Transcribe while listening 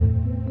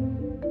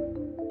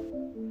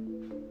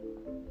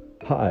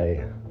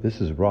Hi, this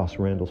is Ross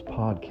Randall's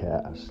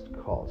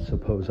podcast called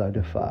Suppose I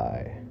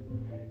Defy.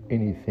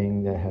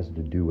 Anything that has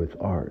to do with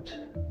art,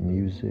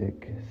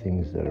 music,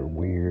 things that are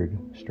weird,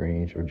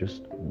 strange, or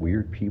just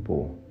weird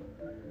people.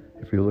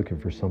 If you're looking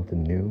for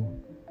something new,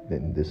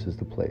 then this is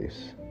the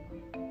place.